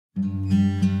A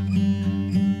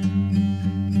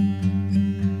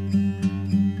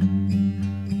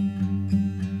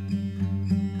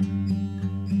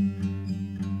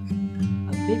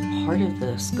big part of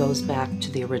this goes back to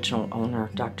the original owner,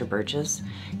 Dr. Burgess.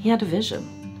 He had a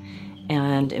vision.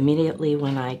 And immediately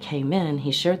when I came in,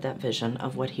 he shared that vision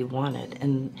of what he wanted.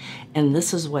 And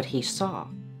this is what he saw.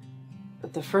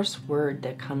 But the first word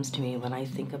that comes to me when I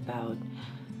think about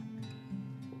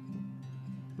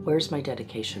where's my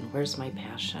dedication, where's my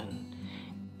passion,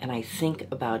 and I think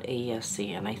about AESC,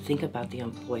 and I think about the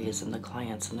employees and the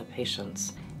clients and the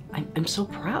patients, I'm so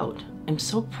proud. I'm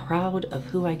so proud of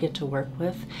who I get to work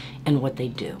with and what they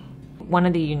do. One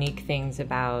of the unique things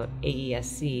about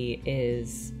AESC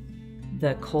is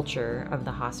the culture of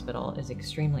the hospital is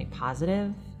extremely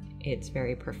positive. It's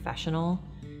very professional,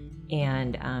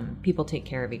 and people take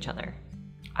care of each other.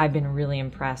 I've been really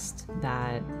impressed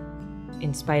that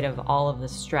in spite of all of the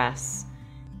stress,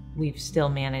 we've still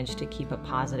managed to keep a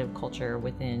positive culture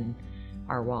within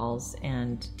our walls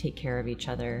and take care of each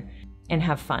other and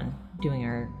have fun doing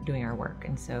our work.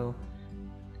 And so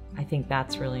I think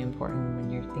that's really important when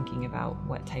you're thinking about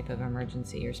what type of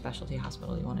emergency or specialty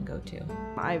hospital you want to go to.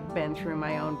 I've been through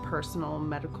my own personal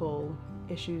medical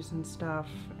issues and stuff,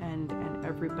 and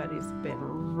everybody's been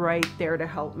right there to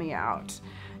help me out,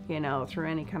 you know, through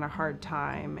any kind of hard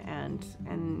time, and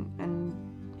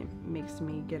it makes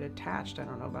me get attached. I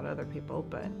don't know about other people,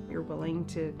 but you're willing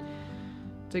to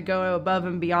go above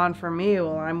and beyond for me,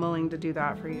 well, I'm willing to do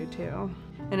that for you too.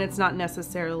 And it's not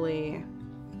necessarily,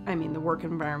 I mean, the work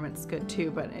environment's good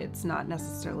too, but it's not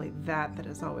necessarily that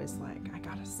is always like, I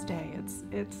gotta stay.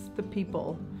 It's the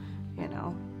people, you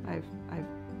know. I've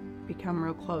become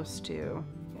real close to,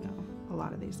 you know, a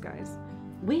lot of these guys.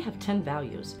 We have 10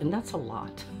 values, and that's a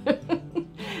lot.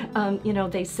 You know,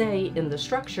 they say in the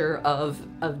structure of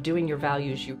doing your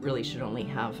values, you really should only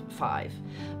have 5.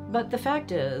 But the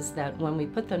fact is that when we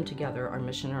put them together, our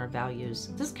mission and our values,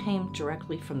 this came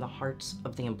directly from the hearts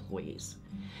of the employees.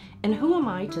 And who am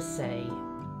I to say,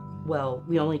 well,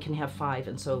 we only can have 5,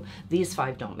 and so these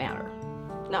 5 don't matter?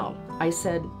 No, I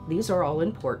said, these are all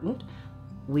important.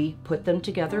 We put them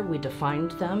together, we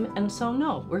defined them, and so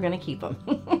no, we're gonna keep them.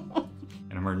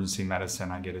 In emergency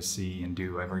medicine, I get to see and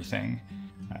do everything.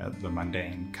 The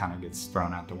mundane kind of gets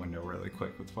thrown out the window really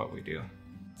quick with what we do.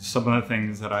 Some of the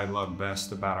things that I love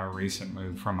best about our recent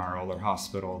move from our older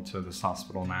hospital to this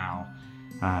hospital now,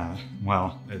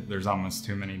 there's almost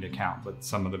too many to count, but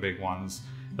some of the big ones.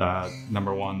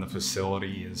 Number one, the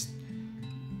facility is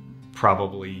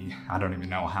probably, I don't even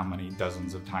know how many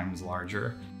dozens of times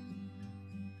larger.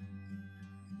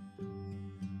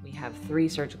 We have 3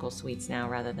 surgical suites now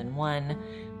rather than 1.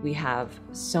 We have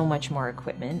so much more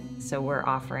equipment, so we're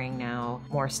offering now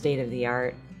more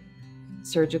state-of-the-art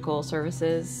surgical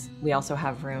services. We also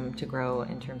have room to grow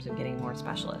in terms of getting more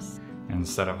specialists.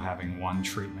 Instead of having 1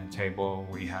 treatment table,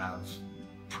 we have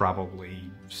probably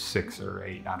 6 or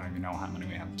 8. I don't even know how many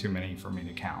we have, too many for me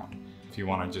to count. If you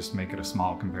want to just make it a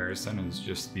small comparison, it's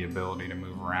just the ability to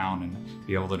move around and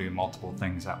be able to do multiple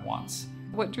things at once.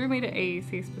 What drew me to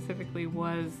AEC specifically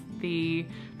was the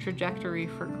trajectory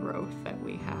for growth that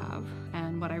we have.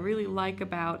 And what I really like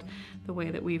about the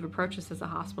way that we've approached this as a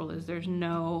hospital is there's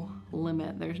no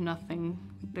limit, there's no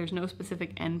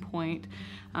specific endpoint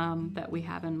that we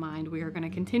have in mind. We are going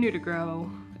to continue to grow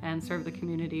and serve the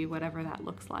community, whatever that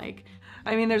looks like.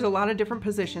 I mean, there's a lot of different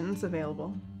positions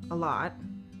available, a lot.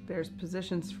 There's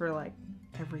positions for like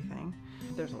everything.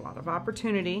 There's a lot of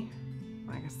opportunity.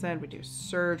 Like I said, we do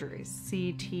surgeries,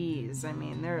 CTs. I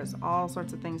mean, there's all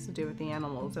sorts of things to do with the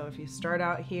animals. So if you start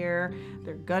out here,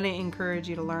 they're gonna encourage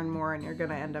you to learn more, and you're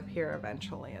gonna end up here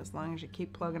eventually. As long as you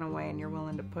keep plugging away and you're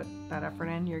willing to put that effort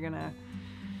in, you're gonna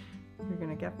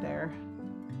get there.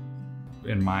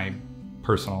 In my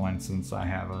personal instance, I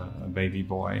have a baby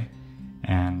boy,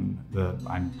 and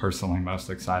I'm personally most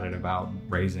excited about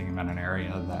raising him in an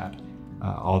area that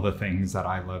all the things that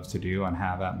I love to do and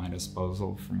have at my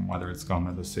disposal, from whether it's going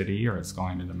to the city or it's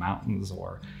going to the mountains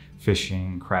or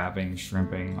fishing, crabbing,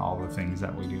 shrimping, all the things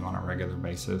that we do on a regular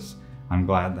basis. I'm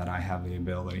glad that I have the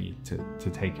ability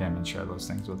to take him and share those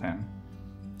things with him.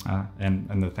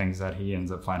 And the things that he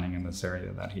ends up finding in this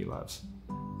area that he loves,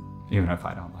 even if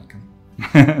I don't like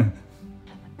him.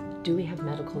 Do we have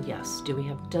medical? Yes. Do we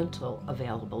have dental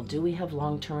available? Do we have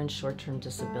long-term and short-term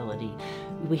disability?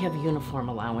 We have uniform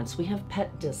allowance. We have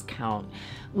pet discount.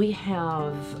 We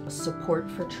have support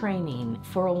for training,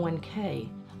 401k.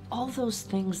 All those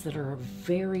things that are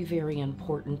very, very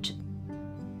important.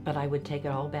 But I would take it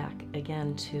all back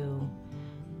again to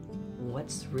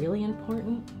what's really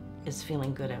important is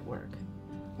feeling good at work,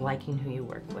 liking who you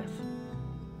work with.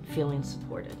 feeling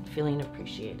supported, feeling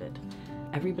appreciated.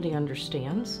 Everybody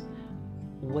understands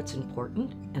what's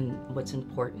important, and what's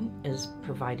important is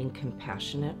providing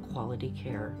compassionate, quality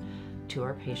care to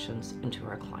our patients and to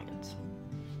our clients.